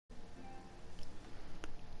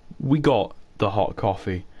We got the hot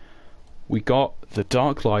coffee. We got the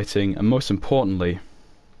dark lighting, and most importantly,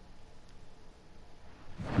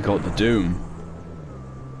 we got the Doom.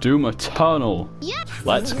 Doom Eternal.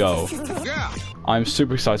 Let's go. I'm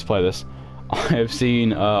super excited to play this. I've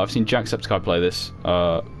seen Jacksepticeye play this.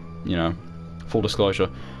 You know, full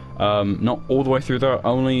disclosure. Not all the way through though.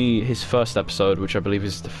 Only his first episode, which I believe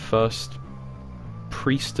is the first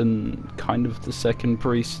priest and kind of the second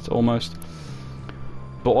priest almost.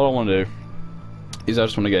 But what I want to do is I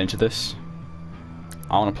just want to get into this.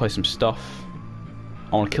 I want to play some stuff.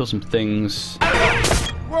 I want to kill some things.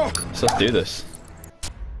 So let's do this.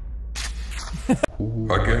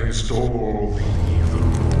 Against all the evil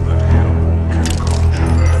that hell can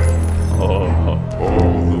conjure.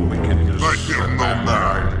 All the wickedness that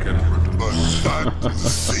mankind can produce. That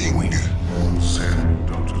thing.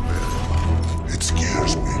 Send unto them. It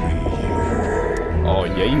scares me. Oh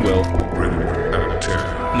yeah, you will. Render and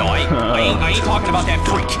terror. No, I ain't talking about that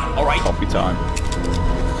freak, alright? Coffee time.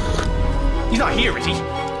 He's not here, is he?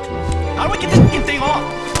 How do I get this fucking thing off?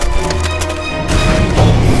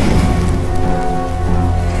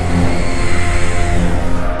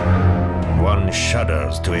 One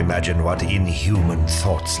shudders to imagine what inhuman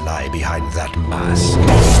thoughts lie behind that mask.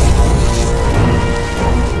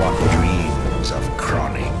 One dreams of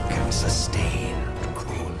chronic and sustained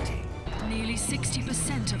cruelty. Nearly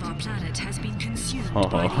 60% of our planet has been consumed by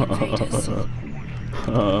the invaders.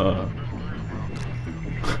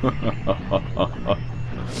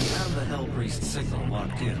 Have the Hell Priest signal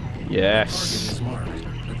locked in. Yes. Smart,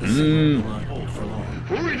 but the signal will not hold for long.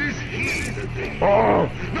 For it is he that they fear,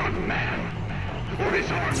 not man. For his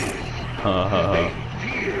armies, they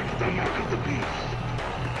fear the mark of the beast.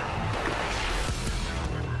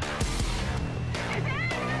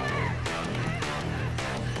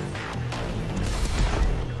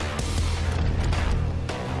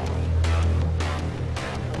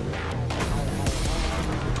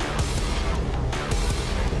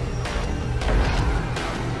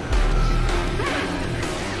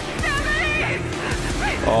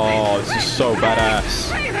 Oh, this is so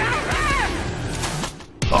badass.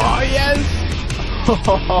 Oh, yes!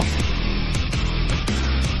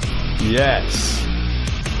 Yes!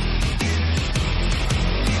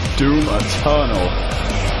 Doom Eternal.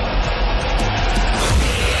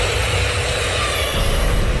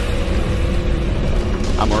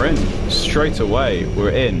 And we're in. Straight away,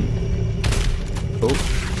 we're in. Oh.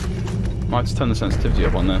 Might have to turn the sensitivity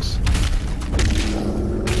up on this.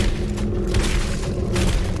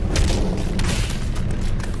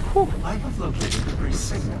 I have located the priest's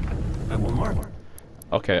signal. I will mark it.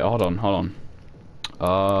 Okay, hold on.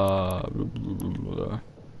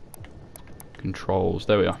 Controls,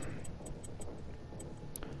 there we are.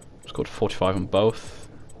 Scored 45 on both.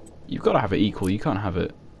 You've got to have it equal, you can't have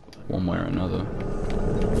it one way or another.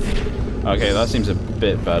 Okay, that seems a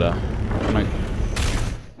bit better.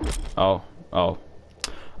 Oh,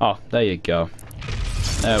 there you go.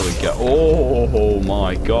 There we go. Oh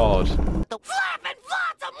my god.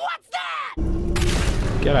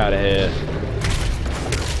 Get out of here.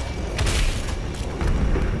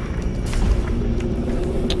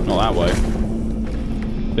 Not that way.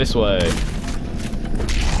 This way.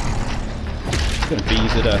 Gonna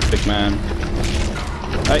bees it up, big man.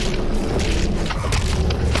 Hey.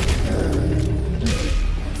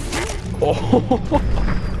 Oh.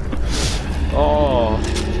 Oh.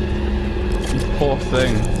 You poor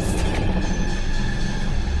thing.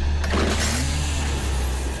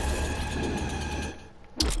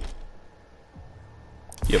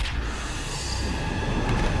 Yep.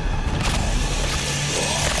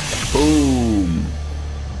 Boom.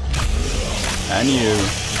 And you.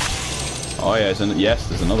 Oh yeah, yes,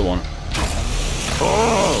 there's another one.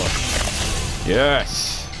 Oh.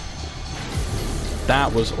 Yes.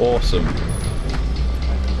 That was awesome.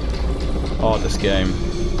 Oh, this game.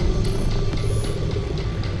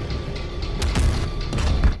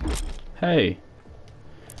 Hey.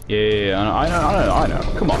 Yeah, I know.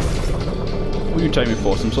 Come on. What you take me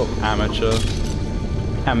for? Some sort of amateur?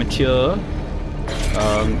 Amateur?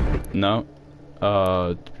 No.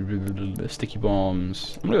 Sticky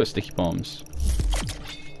bombs. I'm gonna go with sticky bombs.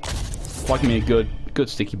 Like me a good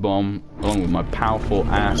sticky bomb, along with my powerful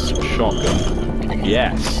ass shotgun.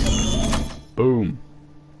 Yes. Boom.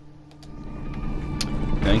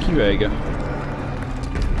 Thank you, Vega.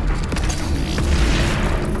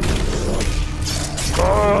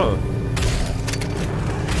 Oh.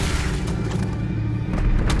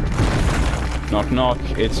 Knock knock,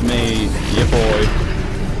 it's me, yeah boy.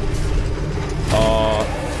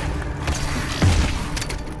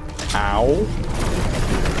 Ow.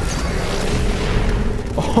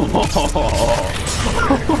 Oh.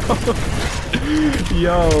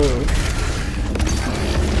 Yo.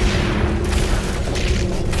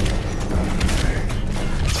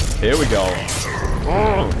 Here we go.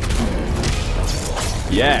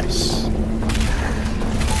 Yes.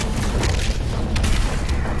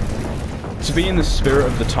 To be in the spirit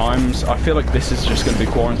of the times, I feel like this is just going to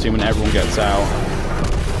be quarantine when everyone gets out.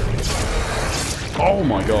 Oh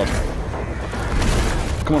my god.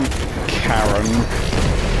 Come on, Karen.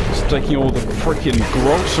 Just taking all the freaking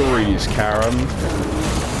groceries, Karen.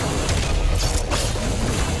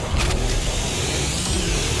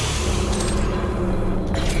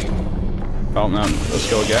 Oh man, let's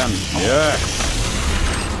go again. Yes!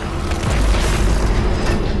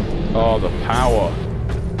 Oh, the power.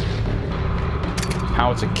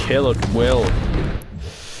 Power to kill at will.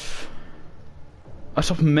 As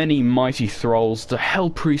of many mighty thralls, the Hell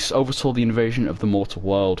Priests oversaw the invasion of the mortal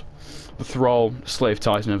world. The thrall, slave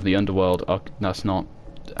titan of the underworld. Oh, that's not.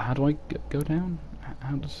 How do I go down?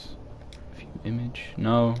 How does view image?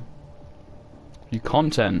 No. View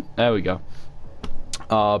content. There we go.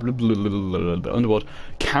 Underworld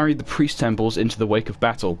carried the priest temples into the wake of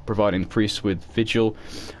battle, providing the priests with vigil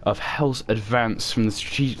of hell's advance from the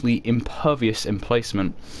strategically impervious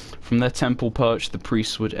emplacement. From their temple perch, the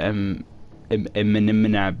priests would anemone,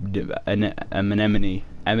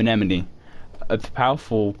 a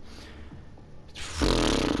powerful.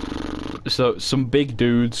 So some big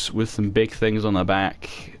dudes with some big things on their back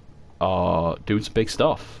are doing some big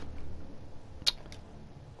stuff.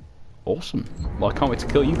 Awesome. Well, I can't wait to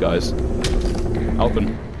kill you guys.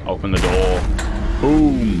 Open the door.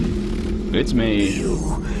 Boom. It's me.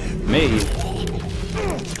 Me.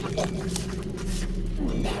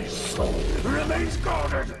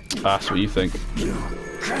 That's what you think.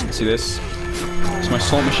 See this? It's my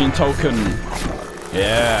slot machine token.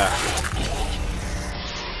 Yeah.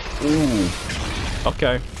 Ooh.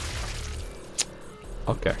 Okay.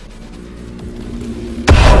 Okay.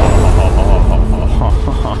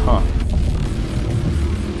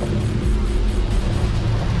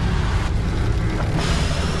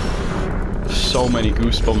 So many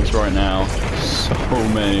goosebumps right now. So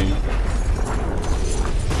many.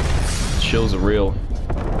 Chills are real.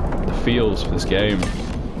 The feels for this game.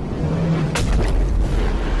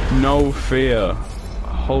 No fear.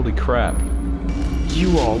 Holy crap.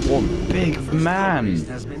 You are one big man.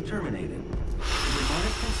 Has been terminated.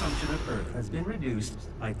 Demonic consumption of Earth has been reduced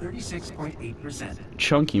by 36.8%.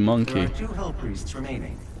 Chunky monkey. There are 2 Hell Priests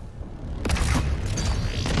remaining.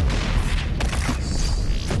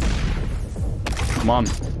 Come on.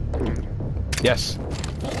 Yes.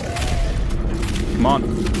 Come on.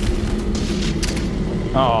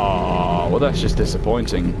 Oh, well that's just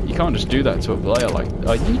disappointing. You can't just do that to a player like...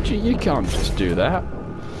 you can't just do that.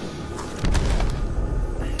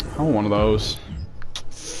 I want one of those.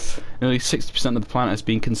 Nearly 60% of the planet has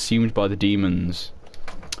been consumed by the demons.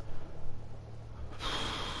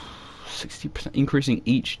 60% increasing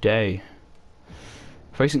each day.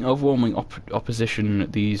 Facing overwhelming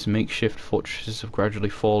opposition, these makeshift fortresses have gradually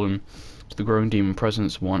fallen to the growing demon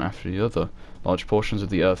presence one after the other. Large portions of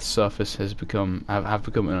the Earth's surface have become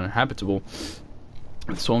uninhabitable,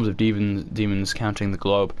 with swarms of demons counting the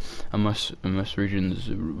globe, and most regions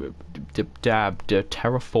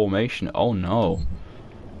terraformation. Oh no,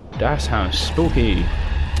 that's how spooky.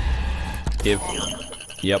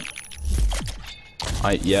 Yep.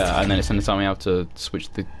 Yeah, and then it's gonna tell me how to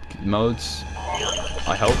switch the modes.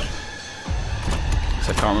 I hope.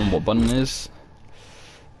 So I can't remember what button it is.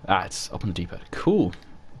 Ah, it's up on the D-pad. Cool.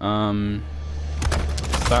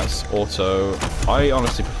 That's auto. I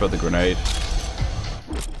honestly prefer the grenade.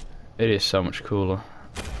 It is so much cooler.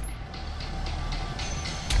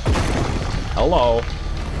 Hello.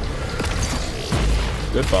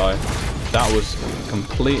 Goodbye. That was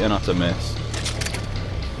complete and utter miss.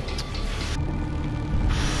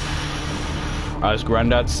 As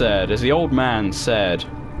Grandad said, as the old man said.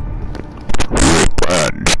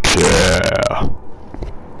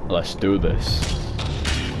 Let's do this.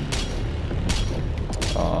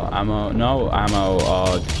 Ammo, no, ammo,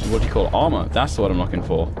 what do you call it? Armor, that's what I'm looking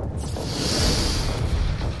for.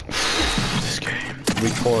 This game.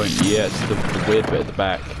 Weak point, yeah, it's the weird bit at the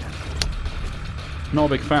back. Not a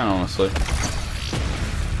big fan, honestly.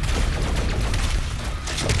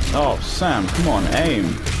 Oh, Sam, come on,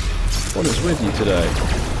 aim. What is with you today?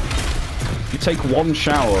 You take one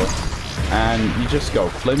shower and you just go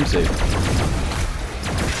flimsy.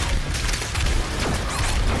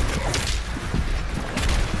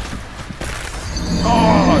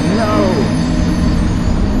 Oh no!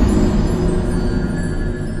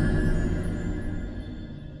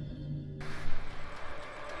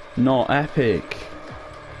 Not epic.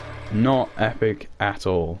 Not epic at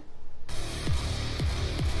all.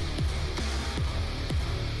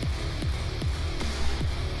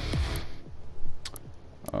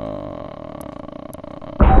 I'm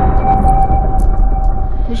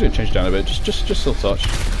just gonna change it down a bit, just a little touch.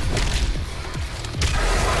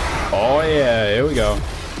 Oh yeah, here we go.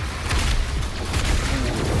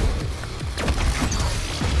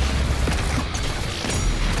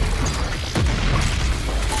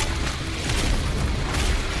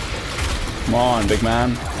 Come on, big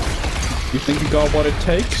man. You think you got what it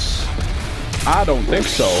takes? I don't think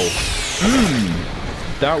so.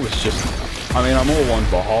 That was just... I mean, I'm all one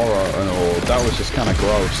for horror and all. That was just kind of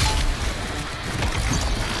gross.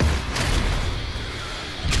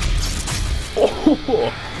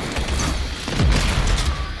 Oh!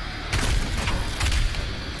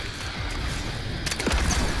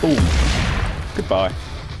 Boom. Goodbye.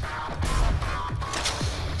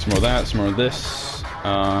 Some more of that, some more of this.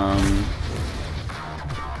 Oh.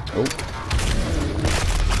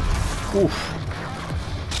 Oof.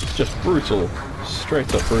 It's just brutal.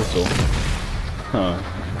 Straight up brutal. Huh.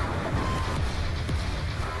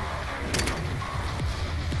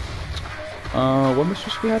 What am I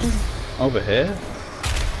supposed to be heading? Over here?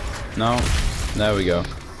 No. There we go.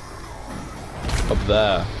 Up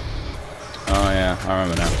there. Oh yeah, I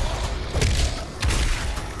remember now.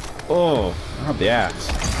 Oh, up the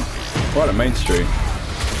ass. Right at Main Street.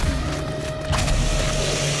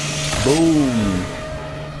 Boom.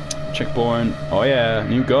 Checkpoint. Oh yeah,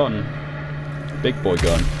 new gun. Big boy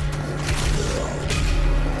gun.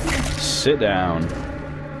 Sit down.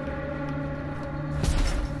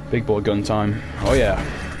 Big boy gun time. Oh yeah.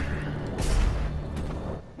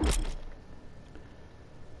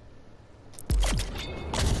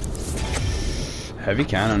 Heavy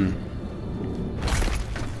cannon.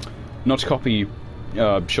 Not to copy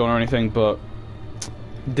Sean or anything, but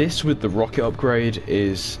this with the rocket upgrade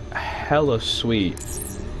is hella sweet.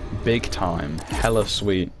 Big time. Hella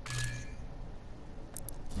sweet.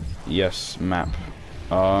 Yes, map.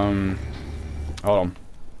 Hold on.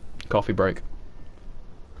 Coffee break.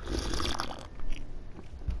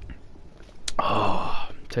 Oh,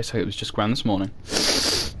 tastes like it was just grand this morning.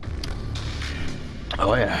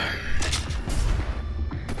 Oh yeah.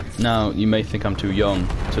 Now, you may think I'm too young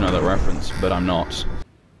to know that reference, but I'm not.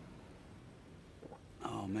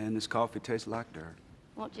 Oh man, this coffee tastes like dirt.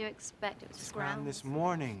 What do you expect? It was just ground this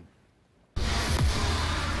morning.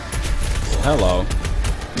 Hello.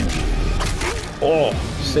 Oh,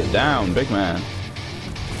 sit down, big man.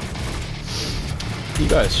 You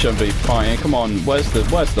guys shouldn't be fighting. Come on, where's the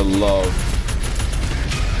love?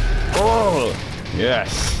 Oh,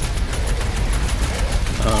 yes.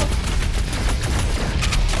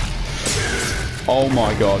 Oh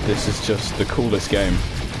my god, this is just the coolest game.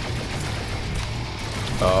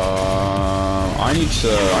 I need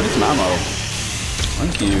some ammo.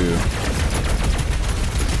 Thank you.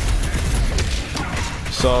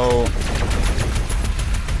 So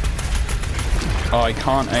I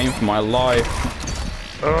can't aim for my life.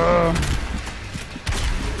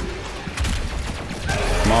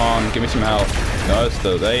 Come on, give me some help.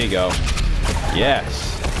 There you go. Yes.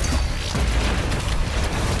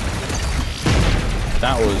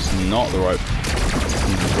 That was not the right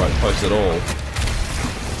place at all.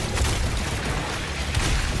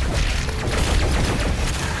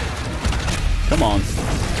 Come on.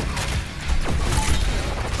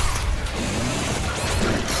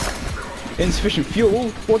 Insufficient fuel?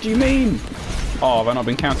 What do you mean? Oh, have I not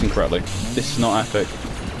been counting correctly? This is not epic.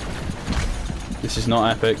 This is not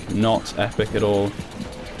epic. Not epic at all.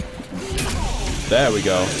 There we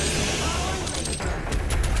go.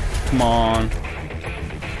 Come on.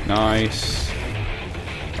 Nice.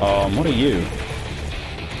 What are you?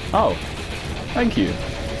 Oh, thank you.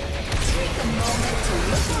 Take a moment to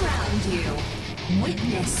look around you.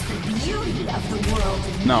 Witness the beauty of the world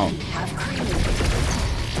we have created.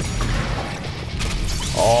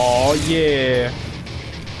 Oh yeah.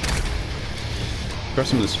 Grab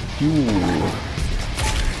some of this fuel.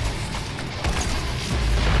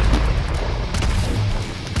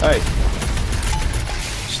 Hey.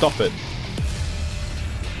 Stop it.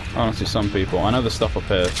 Honestly, some people. I know there's stuff up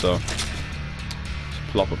here, so just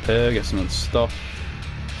plop up here, get some of the stuff.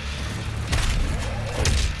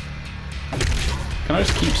 Can I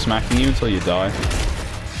just keep smacking you until you die?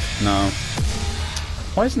 No.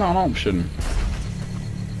 Why isn't that an option?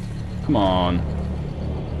 Come on.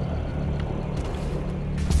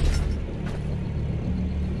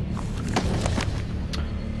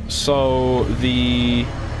 So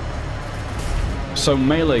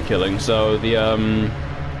melee killing. So the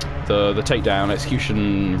the takedown,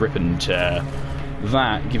 execution, rip and tear.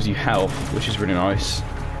 That gives you health, which is really nice.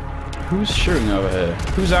 Who's shooting over here?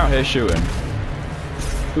 Who's out here shooting?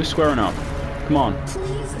 Who's squaring up? Come on.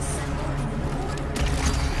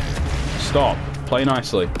 Stop. Play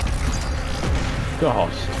nicely.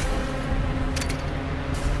 God.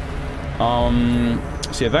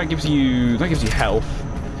 So yeah, that gives you health.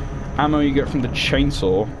 Ammo you get from the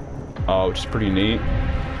chainsaw, which is pretty neat.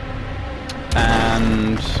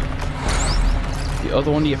 And the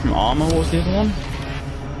other one you get from armor. What was the other one?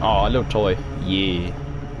 Oh, a little toy. Yeah.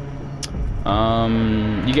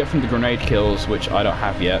 You get from the grenade kills, which I don't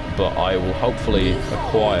have yet, but I will hopefully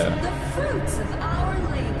acquire. The fruits of our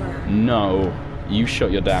labor. No, you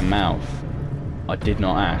shut your damn mouth. I did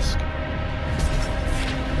not ask.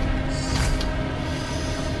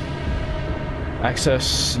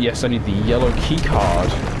 Access, yes, I need the yellow key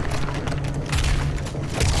card.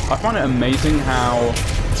 I find it amazing how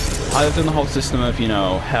I've done the whole system of, you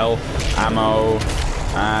know, health, ammo,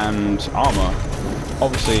 and armor.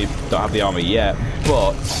 Obviously, don't have the armor yet,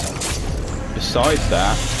 but besides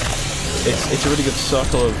that, it's a really good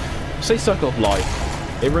circle of, say, circle of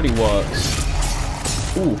life. It really works.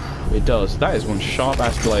 Ooh, it does. That is one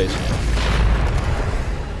sharp-ass blade.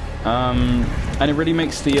 And it really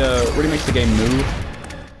makes the game move.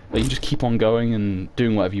 Like, you can just keep on going and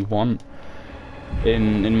doing whatever you want.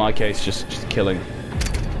 In my case, just killing.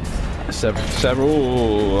 Several.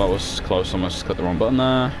 Ooh, that was close. Almost clicked the wrong button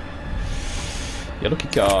there. Yellow key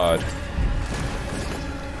card.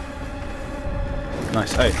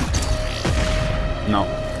 Nice. Hey. No.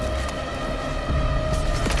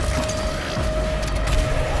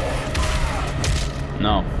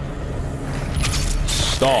 No.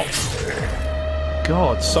 Stop.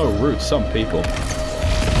 God, so rude, some people.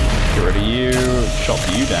 Get rid of you, chop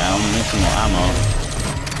you down, need some more ammo.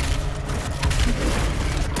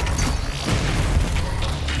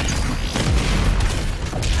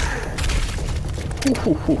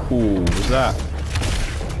 What was that?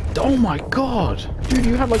 Oh my god! Dude,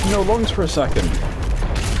 you had like no lungs for a second.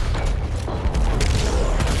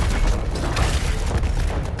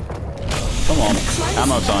 Come on,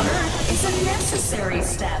 ammo time. It's a necessary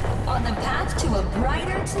step on the path to a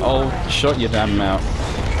brighter tomorrow. Oh, shut your damn mouth.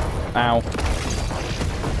 Ow.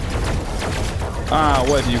 Ah,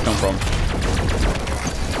 where do you come from?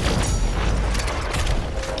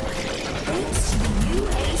 Thanks to the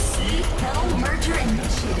UAC Hell Merger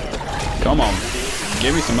Initiative. Come on.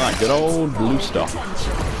 Give me some of that good old blue stuff.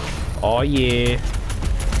 Oh yeah.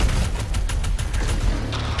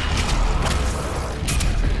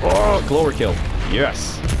 Oh, glory kill.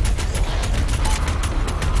 Yes.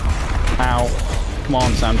 Ow. Come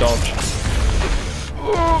on, Sam, dodge.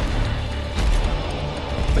 Oh.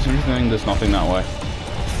 Is there anything? There's nothing that way.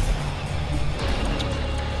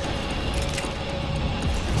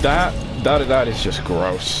 That is just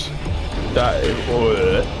gross. That is...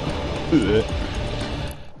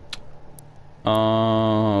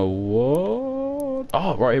 what?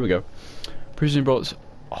 Oh, right, here we go. Precision bolts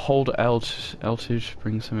hold altitude,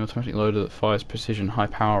 brings semi-automatic loader that fires precision,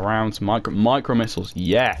 high-power rounds, micro missiles.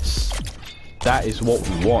 Yes, that is what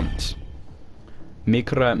we want.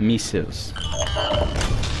 Micro missiles.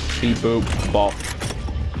 Beep boop bop.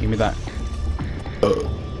 Give me that.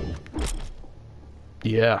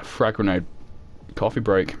 Yeah, frag grenade. Coffee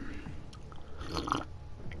break.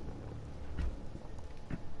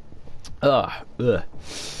 Ugh.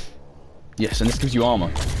 Yes, and this gives you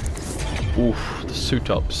armor. Oof, the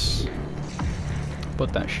suit ups.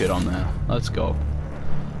 Put that shit on there. Let's go.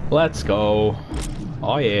 Let's go.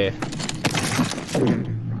 Oh yeah.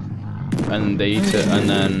 And they eat it,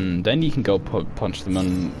 and then you can go punch them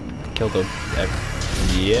and kill them.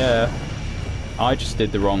 Yeah. I just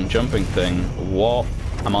did the wrong jumping thing. What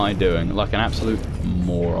am I doing? Like an absolute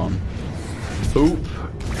moron. Oop.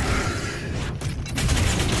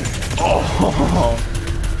 Oh.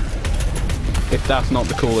 If that's not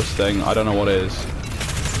the coolest thing, I don't know what is.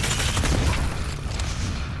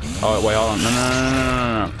 Oh, wait, hold on.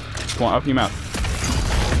 No. Come on, open your mouth.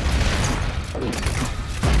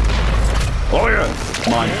 Oh, yeah.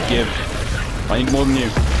 Come on, give. I need more than you.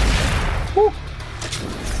 Woo.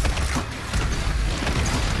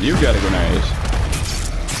 You get a grenade.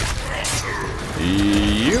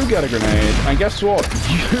 You get a grenade. And guess what?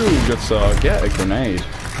 You just get a grenade.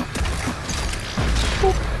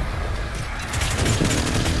 Woo.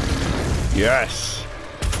 Yes.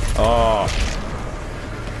 Oh.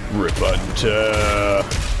 Rip and tear.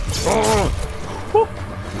 Oh. Woo.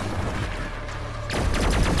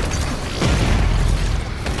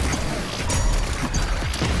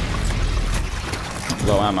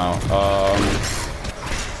 Low ammo.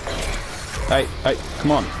 Hey, hey,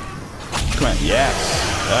 come on. Come on. Yes.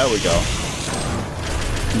 There we go.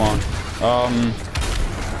 Come on.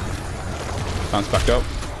 Bounce back up.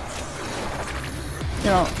 You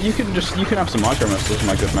know, you can have some micro missiles,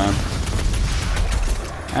 my good man.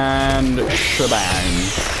 And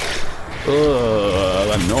shebang. Ugh,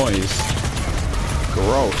 that noise.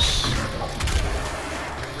 Gross.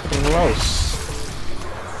 Gross.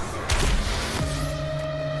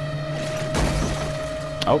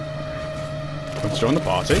 Oh. Let's join the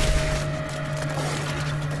party.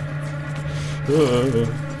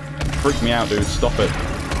 Freak me out, dude. Stop it.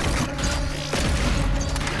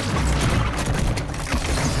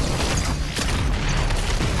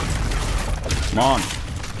 Come on.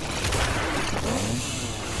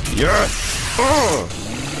 Yes!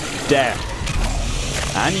 Death.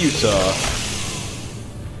 And you, sir.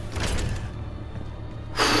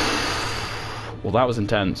 Well, that was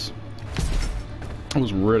intense. That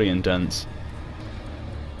was really intense.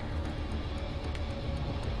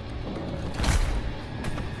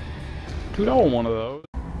 Dude, I want one of those.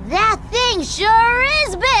 That thing sure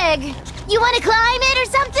is big! You want to climb it or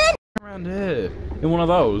something? Around here. In one of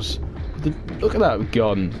those. Look at that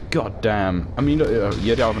gun. God damn. I mean,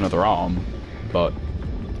 you'd have another arm, but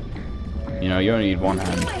you know, you only need one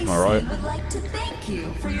hand. Alright? would like to thank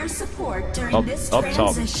you for your support during Up this top.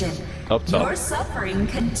 transition. Up top. Your suffering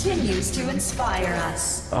continues to inspire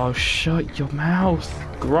us. Oh, shut your mouth.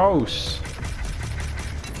 Gross.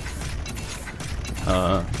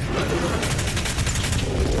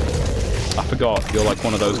 I forgot. You're like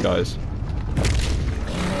one of those guys.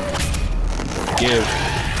 Give.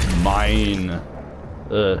 Mine.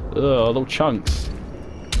 Little chunks.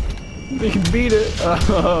 They can beat it.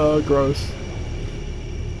 Gross.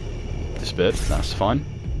 This bit, that's fine.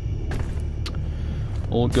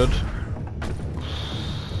 All good.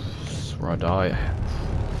 That's where I die.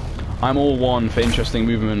 I'm all one for interesting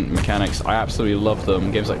movement mechanics. I absolutely love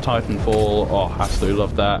them. Games like Titanfall, oh, absolutely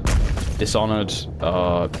love that. Dishonored,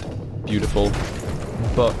 beautiful.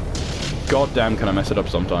 But goddamn, can I mess it up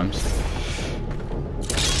sometimes?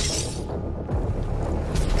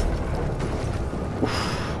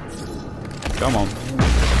 Come on.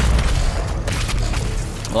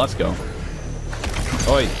 Let's go.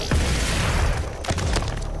 Oi.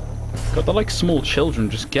 God, they're like small children,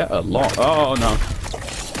 just get a lot. Oh no.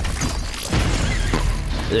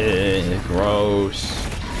 Gross.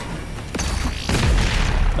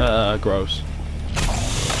 Gross.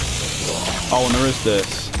 Oh, and there is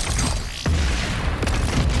this.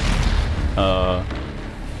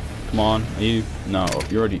 Come on, are you? No,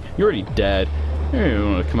 you're already dead. You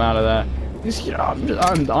don't want to come out of that. You know,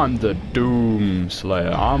 I'm the Doom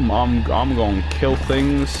Slayer. I'm gonna kill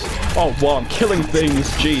things. Oh, well, I'm killing things.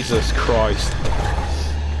 Jesus Christ!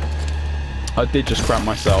 I did just crap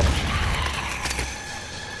myself.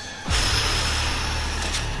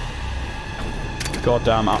 God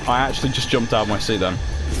damn! I actually just jumped out of my seat then.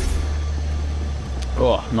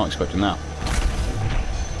 Oh, not expecting that.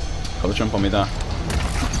 Got to jump on me there.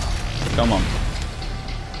 Come on.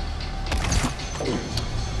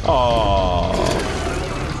 Oh.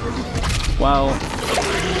 Well,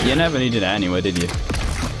 you never needed it anyway, did you?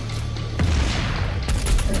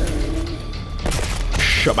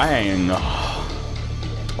 Shabang!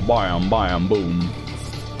 Bam, bam, boom.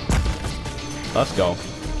 Let's go.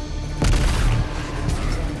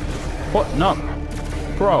 What? No.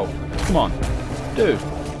 Bro, come on. Dude.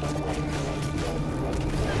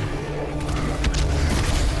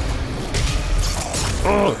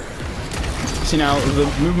 Ugh. See now, the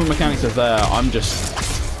movement mechanics are there. I'm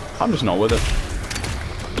just not with it.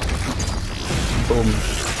 Boom.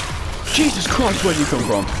 Jesus Christ, where'd you come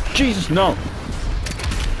from? Jesus, no.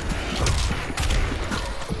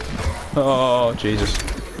 Oh, Jesus.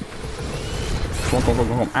 Come on, come on,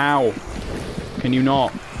 come on, come on. Ow. Can you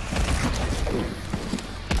not?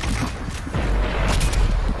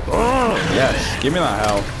 Oh, yes, give me that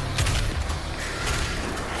hell.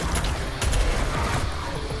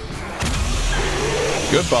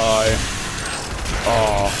 Goodbye.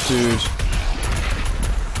 Oh, dude.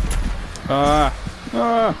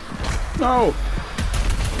 No.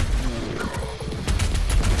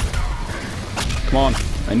 Come on,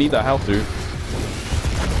 I need that health, dude.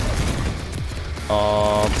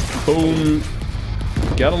 Boom.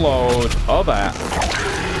 Get a load of that.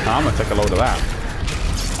 I'm gonna take a load of that.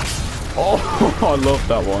 Oh, I love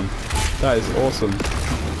that one. That is awesome.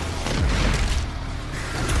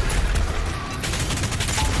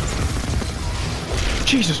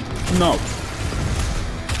 Jesus, no.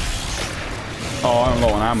 Oh, I'm low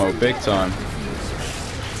on ammo, big time.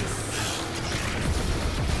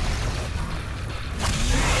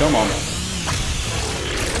 Come on.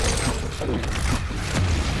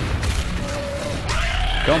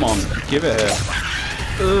 Come on, give it here.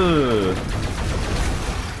 Ugh.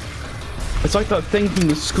 It's like that thing from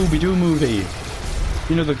the Scooby-Doo movie.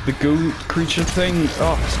 You know, the goo creature thing?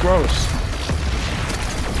 Oh, it's gross.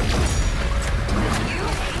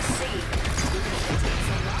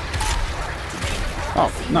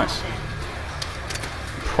 Oh, nice.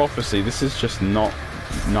 Prophecy, this is just not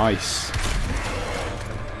nice.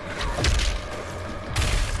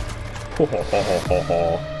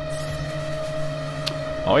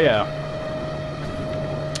 Oh yeah.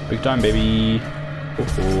 Big time, baby.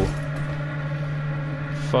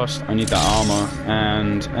 First, I need that armor.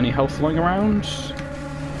 And any health lying around?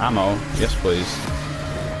 Ammo. Yes, please.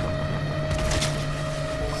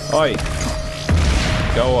 Oi.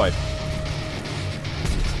 Go away.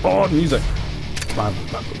 Oh, music.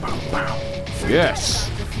 Yes.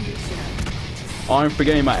 I'm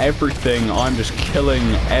forgetting about everything. I'm just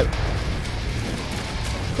killing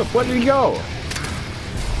where did he go?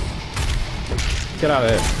 Get out of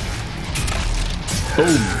here.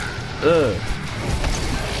 Boom. Ugh.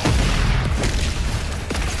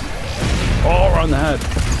 Oh, around the head.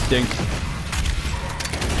 Dink.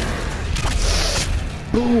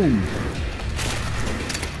 Boom.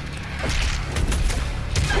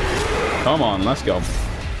 Come on, let's go.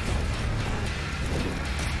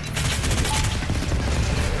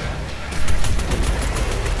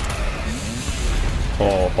 Ho.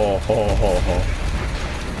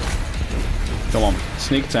 Come on,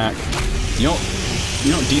 sneak attack. You're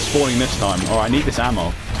not despawning this time. Oh, I need this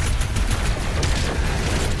ammo.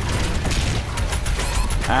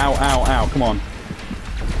 Ow, come on.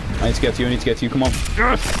 I need to get to you, come on.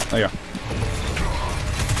 Yes! There you go.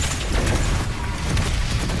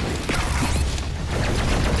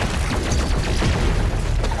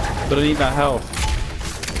 But I need that health.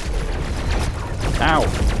 Ow.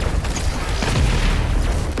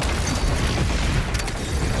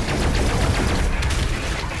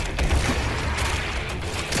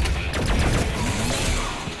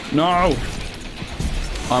 No!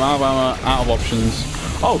 I'm out of options.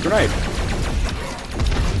 Oh, grenade!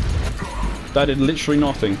 That did literally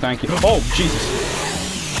nothing, thank you. Oh, Jesus!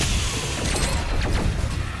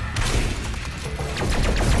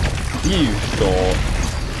 You thought.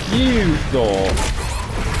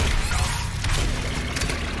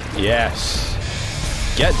 Yes.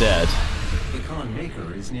 Get dead. The Khan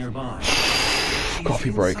Maker is nearby. Coffee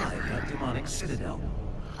break. That demonic citadel.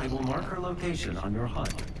 I will mark her location on your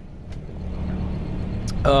HUD.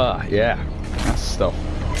 Yeah. That's stuff.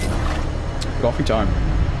 Coffee time.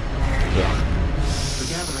 Yeah. The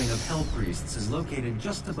gathering of Hell Priests is located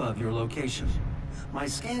just above your location. My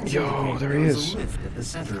scans indicate there he is. A lift at the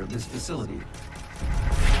center of this facility.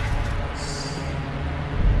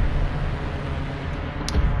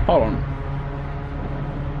 Hold on.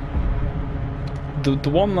 The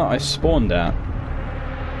one that I spawned at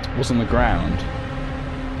was on the ground.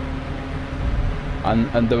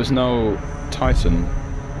 And there was no Titan.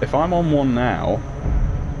 If I'm on one now,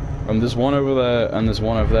 and there's one over there and there's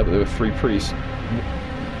one over there, but there were 3 priests.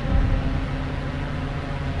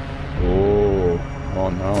 Oh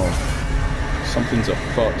no. Something's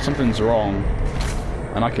wrong.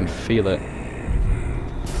 And I can feel it.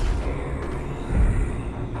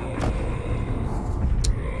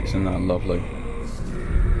 Isn't that lovely?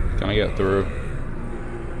 Can I get through?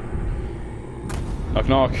 Knock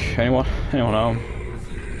knock. Anyone home?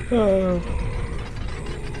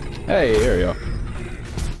 Hey, here we are.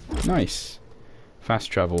 Nice.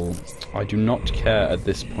 Fast travel. I do not care at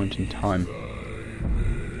this point in time.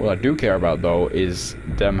 What I do care about though is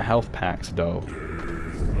them health packs though.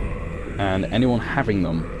 And anyone having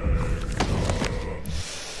them.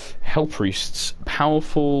 Hell Priests.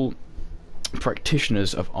 Powerful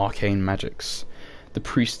practitioners of arcane magics. The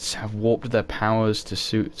priests have warped their powers to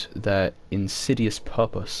suit their insidious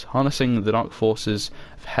purpose, harnessing the dark forces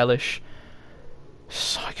of hellish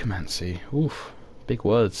psychomancy. Oof, big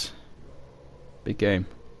words. Big game.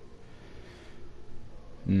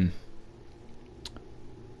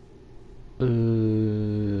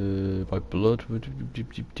 By blood,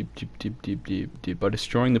 by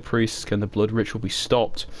destroying the priests, can the blood ritual be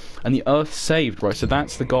stopped and the earth saved? Right, so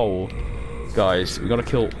that's the goal, guys. We got to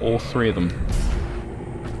kill all 3 of them,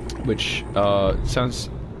 which sounds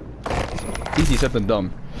easier said than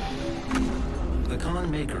done. The Khan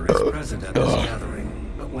Maker is present at this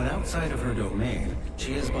gathering, but when outside of her domain,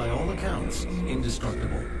 she is by all accounts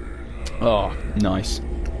indestructible. Oh, nice.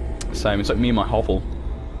 Same. It's like me and my hovel.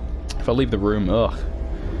 If I leave the room,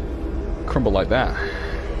 crumble like that.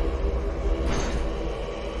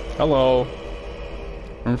 Hello.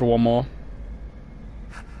 Room for one more.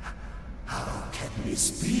 How can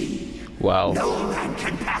this be? Well. No man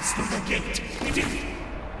can pass through the gate.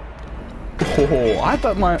 Oh, I had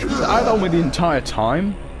that on me the entire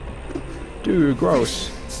time. Dude,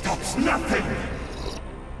 gross. Stops nothing.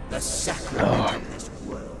 The sacrifice of this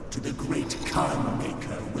world to the great Khan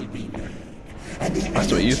Maker will be made. And the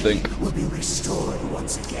That's what you think. Will be restored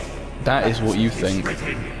once again. That is what you think.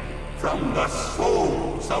 From the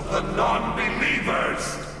souls of the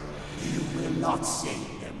non-believers. You will not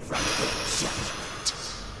save them from the judgment.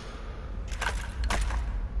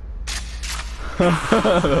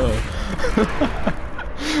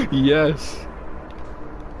 Yes.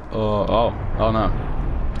 Oh no.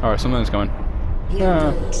 Alright, something's coming.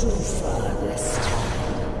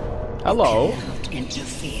 Hello.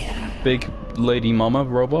 Big lady mama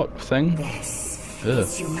robot thing. Ugh.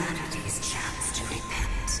 Humanity's chance to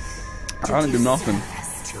repent. I don't do nothing.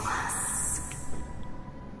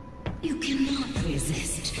 You cannot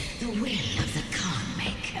resist the will of the Khan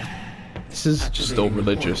Maker. This is just all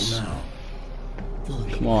religious.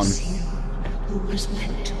 Come on. Who was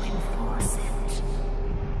meant to enforce it?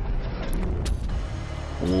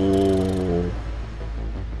 Oh.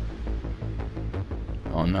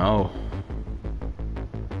 Oh no.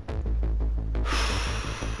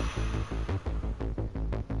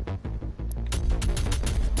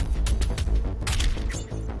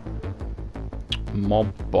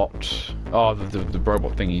 Mobbot. Oh, the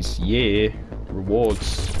robot thingies. Yeah.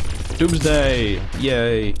 Rewards. Doomsday.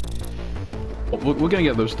 Yay. We're gonna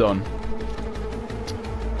get those done.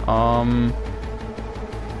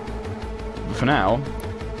 For now,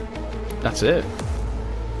 that's it.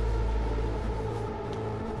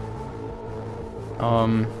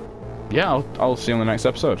 Yeah, I'll see you on the next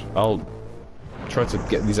episode. I'll try to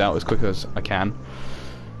get these out as quick as I can.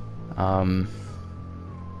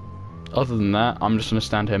 Other than that, I'm just gonna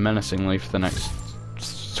stand here menacingly for the next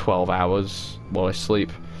 12 hours while I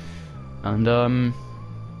sleep. And, I'll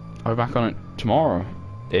be back on it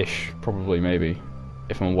tomorrow-ish, probably, maybe,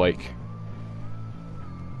 if I'm awake.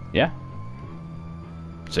 Yeah?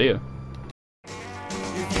 See ya.